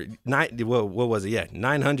 What was it? Yeah,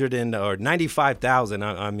 95,000.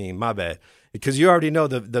 I mean, my bad, because you already know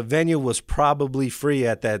the venue was probably free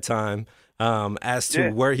at that time, as to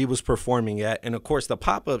where he was performing at, and of course the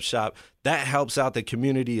pop-up shop that helps out the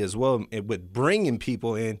community as well with bringing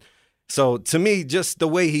people in. So to me, just the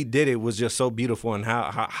way he did it was just so beautiful, and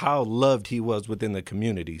how loved he was within the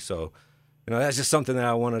community. So, that's just something that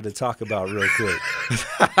I wanted to talk about real quick.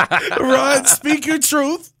 Ron, speak your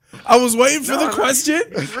truth. I was waiting for the question.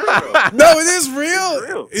 No, it is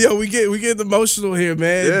real. Yo, we get emotional here,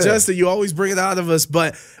 man. Yeah. Justin, you always bring it out of us,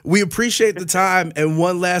 but we appreciate the time. And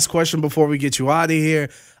one last question before we get you out of here.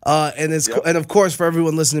 And of course, for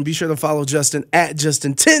everyone listening, be sure to follow Justin at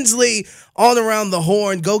Justin Tinsley on Around the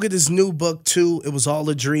Horn. Go get his new book too. It Was All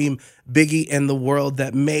a Dream, Biggie and the World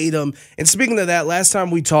That Made Him. And speaking of that, last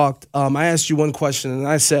time we talked, I asked you one question, and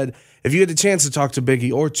I said, if you had a chance to talk to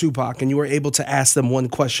Biggie or Tupac and you were able to ask them one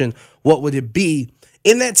question, what would it be?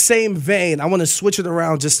 In that same vein, I want to switch it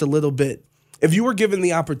around just a little bit. If you were given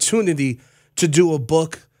the opportunity to do a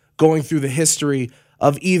book going through the history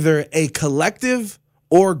of either a collective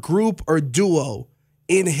or group or duo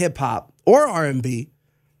in hip-hop or R&B,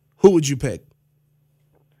 who would you pick?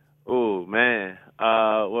 Oh, man.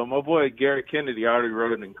 Well, my boy Garrett Kennedy already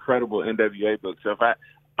wrote an incredible NWA book. So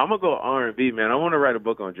I'm gonna go R&B, man. I want to write a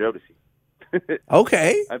book on Jodeci.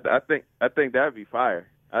 Okay. I think that'd be fire.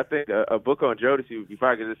 I think a book on Jodeci would be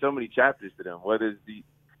fire because there's so many chapters to them. Whether it's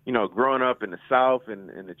growing up in the South and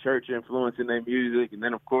the church influencing their music, and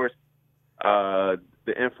then of course the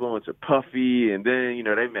influence of Puffy, and then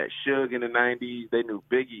they met Suge in the '90s. They knew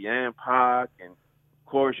Biggie and Pac, and of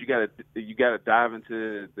course you gotta dive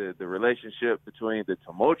into the relationship between the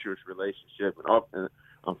tumultuous relationship and often.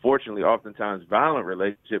 Unfortunately, oftentimes violent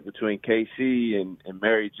relationship between KC and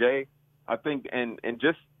Mary J. I think, and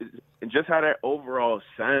just how that overall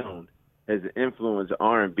sound has influenced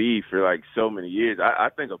R&B for like so many years. I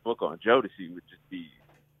think a book on Jodeci would just be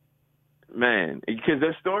man, because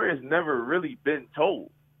their story has never really been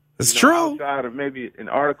told. It's true. Outside of maybe an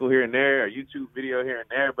article here and there, a YouTube video here and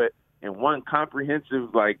there, but in one comprehensive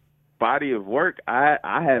body of work, I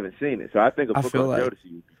haven't seen it. So I think a book on Jodeci would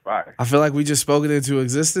be fire. I feel like we just spoke it into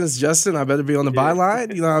existence. Justin, I better be on the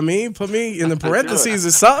byline. You know what I mean? Put me in the parentheses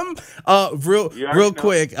or something. Real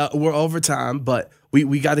quick, we're over time, but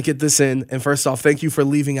we got to get this in. And first off, thank you for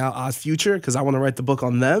leaving out Odd Future, because I want to write the book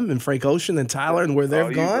on them and Frank Ocean and Tyler and where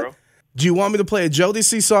they've gone. Bro. Do you want me to play a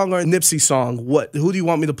Jodeci song or a Nipsey song? Who do you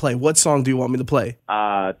want me to play? What song do you want me to play?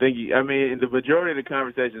 Thank you. I mean, the majority of the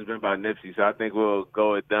conversation has been about Nipsey, so I think we'll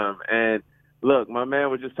go with them. And look, my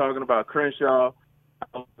man was just talking about Crenshaw.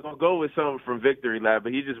 I'm going to go with something from Victory Lap,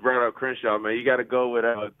 but he just brought up Crenshaw, man. You got to go with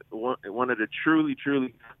one of the truly,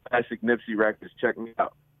 truly classic Nipsey records. Check me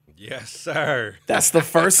out. Yes, sir. That's the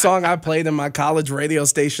first song I played in my college radio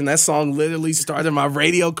station. That song literally started my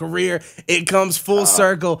radio career. It comes full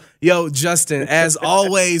circle. Yo, Justin, as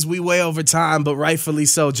always, we way over time, but rightfully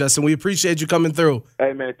so, Justin. We appreciate you coming through.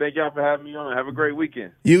 Hey, man, thank y'all for having me on. Have a great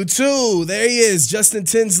weekend. You too. There he is, Justin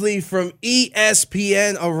Tinsley from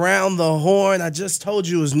ESPN Around the Horn. I just told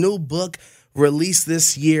you his new book released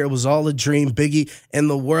this year. It was all a dream, Biggie and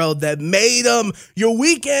the world that made him. Your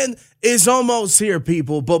weekend is almost here,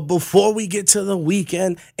 people. But before we get to the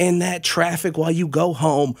weekend and that traffic while you go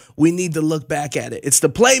home, we need to look back at it. It's the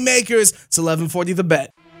Playmakers. It's 1140 The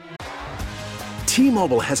Bet.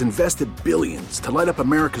 T-Mobile has invested billions to light up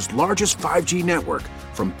America's largest 5G network,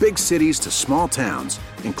 from big cities to small towns,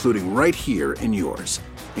 including right here in yours.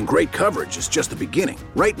 And great coverage is just the beginning.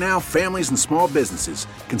 Right now, families and small businesses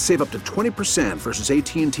can save up to 20% versus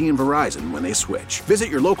AT&T and Verizon when they switch. Visit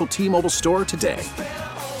your local T-Mobile store today.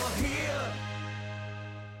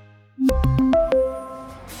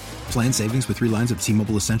 Plan savings with 3 lines of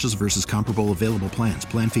T-Mobile Essentials versus comparable available plans.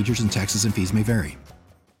 Plan features and taxes and fees may vary.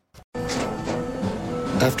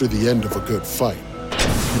 After the end of a good fight,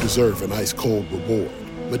 you deserve an ice-cold reward.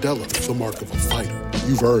 Modelo is the mark of a fighter.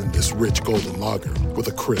 You've earned this rich golden lager with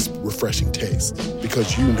a crisp, refreshing taste.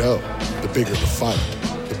 Because you know, the bigger the fight,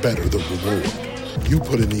 the better the reward. You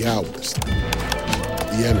put in the hours,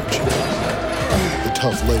 the energy, the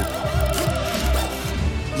tough labor.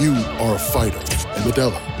 You are a fighter, and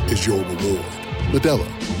Modelo is your reward. Modelo,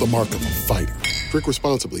 the mark of a fighter. Drink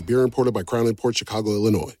responsibly. Beer imported by Crown Imports, Chicago,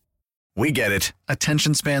 Illinois. We get it.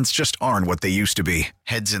 Attention spans just aren't what they used to be.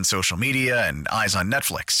 Heads in social media and eyes on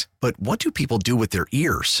Netflix. But what do people do with their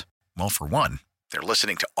ears? Well, for one, they're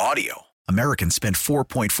listening to audio. Americans spend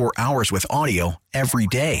 4.4 hours with audio every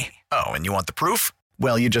day. Oh, and you want the proof?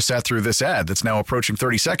 Well, you just sat through this ad that's now approaching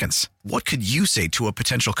 30 seconds. What could you say to a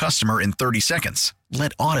potential customer in 30 seconds?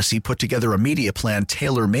 Let Odyssey put together a media plan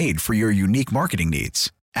tailor-made for your unique marketing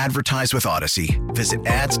needs. Advertise with Odyssey. Visit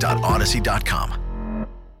ads.odyssey.com.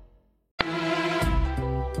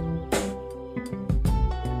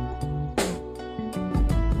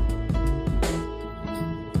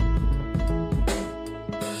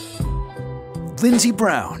 Lindsey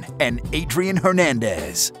Brown and Adrian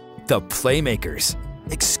Hernandez, the Playmakers,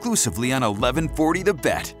 exclusively on 1140 The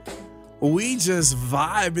Bet. We just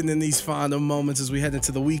vibing in these final moments as we head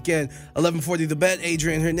into the weekend. 1140 The Bet,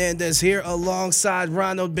 Adrian Hernandez here alongside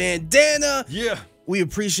Ronald Bandana. Yeah. We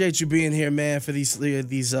appreciate you being here, man, for these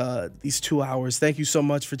 2 hours. Thank you so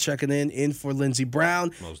much for checking in for Lindsey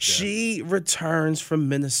Brown. She returns from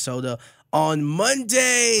Minnesota on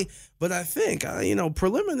Monday. But I think,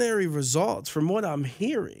 preliminary results from what I'm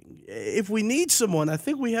hearing, if we need someone, I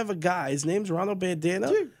think we have a guy. His name's Ronald Bandana.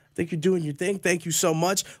 I think you're doing your thing. Thank you so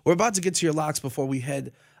much. We're about to get to your locks before we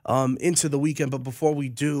head into the weekend. But before we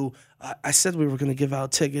do, I said we were going to give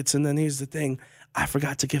out tickets. And then here's the thing. I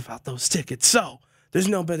forgot to give out those tickets. So there's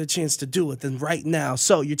no better chance to do it than right now.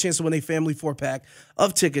 So your chance to win a family 4-pack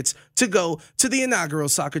of tickets to go to the inaugural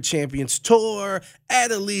Soccer Champions Tour at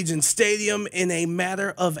Allegiant Stadium in a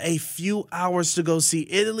matter of a few hours to go see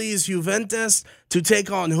Italy's Juventus to take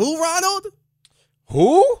on who, Ronald?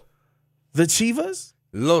 Who? The Chivas?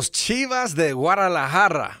 Los Chivas de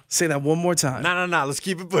Guadalajara. Say that one more time. No. Let's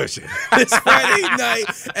keep it pushing. This Friday night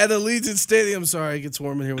at Allegiant Stadium. Sorry, it gets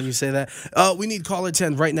warm in here when you say that. We need caller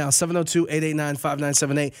 10 right now,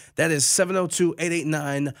 702-889-5978. That is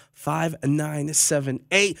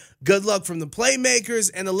 702-889-5978. Good luck from the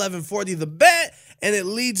Playmakers and 1140 The Bet. And it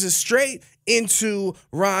leads us straight into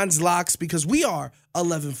Ron's locks because we are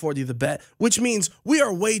 1140 The Bet, which means we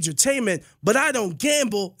are wagertainment, but I don't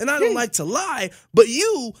gamble and I don't like to lie, but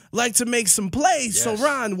you like to make some plays. Yes. So,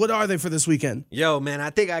 Ron, what are they for this weekend? Yo, man, I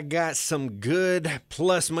think I got some good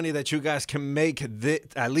plus money that you guys can make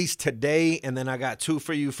at least today, and then I got 2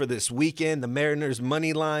 for you for this weekend. The Mariners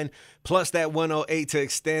money line, plus that 108 to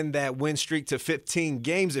extend that win streak to 15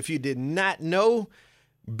 games. If you did not know,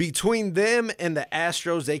 between them and the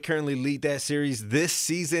Astros, they currently lead that series this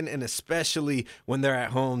season, and especially when they're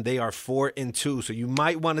at home, they are 4-2. So you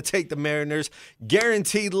might want to take the Mariners.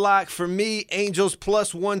 Guaranteed lock for me, Angels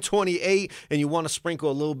plus 128, and you want to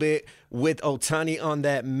sprinkle a little bit with Ohtani on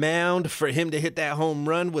that mound for him to hit that home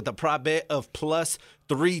run with a prop bet of plus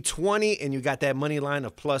 320, and you got that money line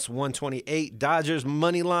of plus 128. Dodgers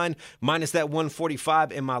money line minus that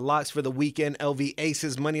 145, and my locks for the weekend, LV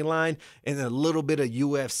Aces money line, and a little bit of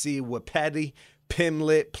UFC with Paddy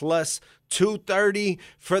Pimblett plus 230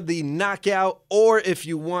 for the knockout, or if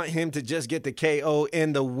you want him to just get the KO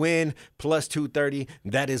and the win, plus 230.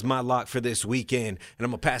 That is my lock for this weekend. And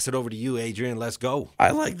I'm going to pass it over to you, Adrian. Let's go.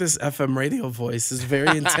 I like this FM radio voice. It's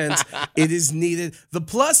very intense. It is needed. The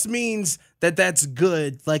plus means that that's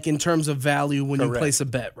good, like in terms of value when you place a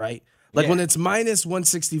bet, right? Like when it's minus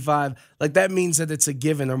 165, like that means that it's a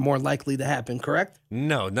given or more likely to happen, correct?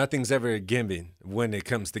 No, nothing's ever a given when it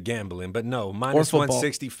comes to gambling. But no, minus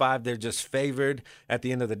 165, they're just favored. At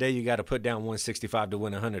the end of the day, you got to put down 165 to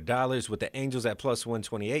win $100. With the Angels at plus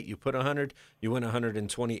 128, you put 100, you win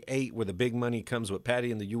 128. Where the big money comes with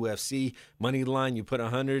Patty in the UFC money line, you put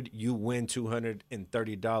 100, you win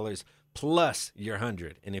 $230 plus your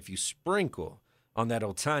 100. And if you sprinkle on that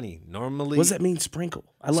Ohtani, normally. What does that mean, sprinkle?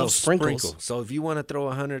 I love sprinkles. So if you want to throw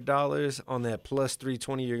 $100 on that plus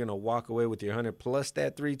 320, you're going to walk away with your 100 plus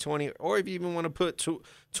that 320. Or if you even want to put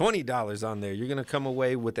 $20 on there, you're going to come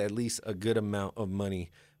away with at least a good amount of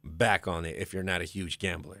money back on it if you're not a huge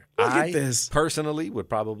gambler. I personally would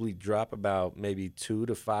probably drop about maybe $200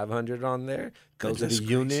 to $500 on there. Those are the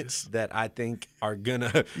units that I think are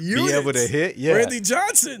gonna be able to hit. Yeah, Randy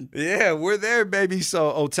Johnson. Yeah, we're there, baby.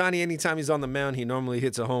 So Ohtani, anytime he's on the mound, he normally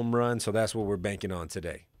hits a home run. So that's what we're banking on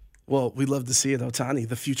today. Well, we love to see it, Ohtani,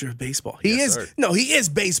 the future of baseball. He Yes, is. sir. No, he is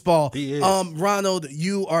baseball. He is. Ronald,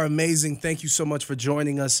 you are amazing. Thank you so much for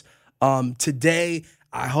joining us today.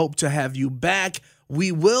 I hope to have you back.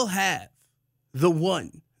 We will have the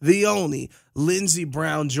one, the only, Lindsey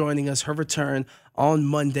Brown joining us, her return on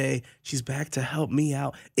Monday. She's back to help me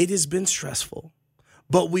out. It has been stressful,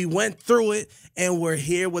 but we went through it, and we're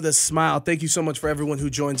here with a smile. Thank you so much for everyone who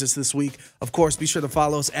joins us this week. Of course, be sure to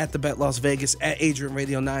follow us at The Bet Las Vegas, at Adrian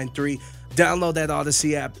Radio 93. Download that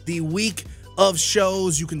Odyssey app. The week of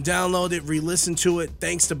shows, you can download it, re-listen to it.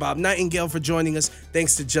 Thanks to Bob Nightingale for joining us.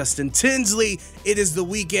 Thanks to Justin Tinsley. It is the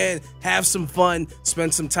weekend. Have some fun.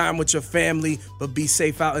 Spend some time with your family, but be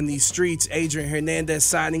safe out in these streets. Adrian Hernandez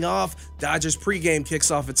signing off. Dodgers pregame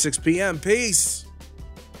kicks off at 6 p.m. Peace.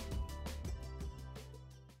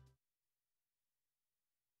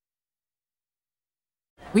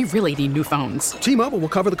 We really need new phones. T-Mobile will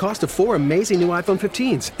cover the cost of 4 amazing new iPhone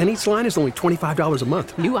 15s, and each line is only $25 a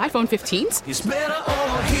month. New iPhone 15s? It's better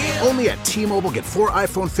over here. Only at T-Mobile, get 4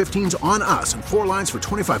 iPhone 15s on us and 4 lines for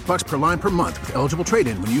 $25 per line per month with eligible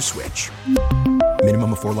trade-in when you switch.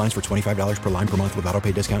 Minimum of 4 lines for $25 per line per month with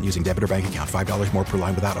autopay discount using debit or bank account. $5 more per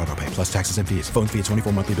line without autopay, plus taxes and fees. Phone fee at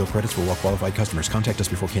 24 monthly bill credits for well-qualified customers. Contact us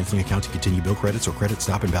before canceling account to continue bill credits or credit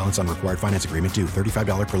stop and balance on required finance agreement due.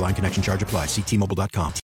 $35 per line connection charge applies. See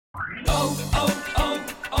T-Mobile.com.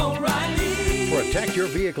 Protect your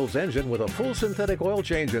vehicle's engine with a full synthetic oil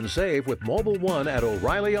change and save with Mobil 1 at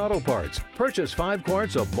O'Reilly Auto Parts. Purchase 5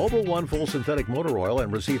 quarts of Mobil 1 full synthetic motor oil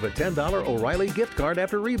and receive a $10 O'Reilly gift card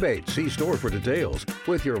after rebate. See store for details.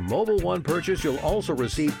 With your Mobil 1 purchase, you'll also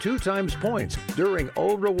receive 2 times points during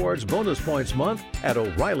O Rewards Bonus Points Month at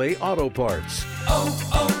O'Reilly Auto Parts.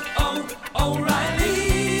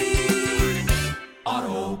 O'Reilly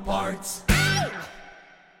Auto Parts.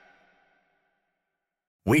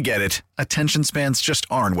 We get it. Attention spans just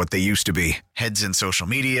aren't what they used to be. Heads in social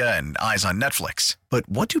media and eyes on Netflix. But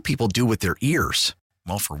what do people do with their ears?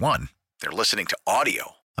 Well, for one, they're listening to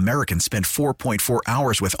audio. Americans spend 4.4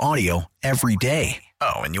 hours with audio every day.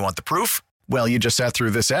 Oh, and you want the proof? Well, you just sat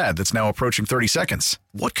through this ad that's now approaching 30 seconds.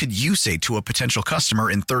 What could you say to a potential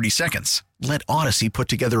customer in 30 seconds? Let Odyssey put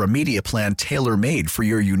together a media plan tailor-made for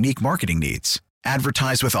your unique marketing needs.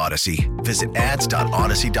 Advertise with Odyssey. Visit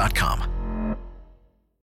ads.odyssey.com.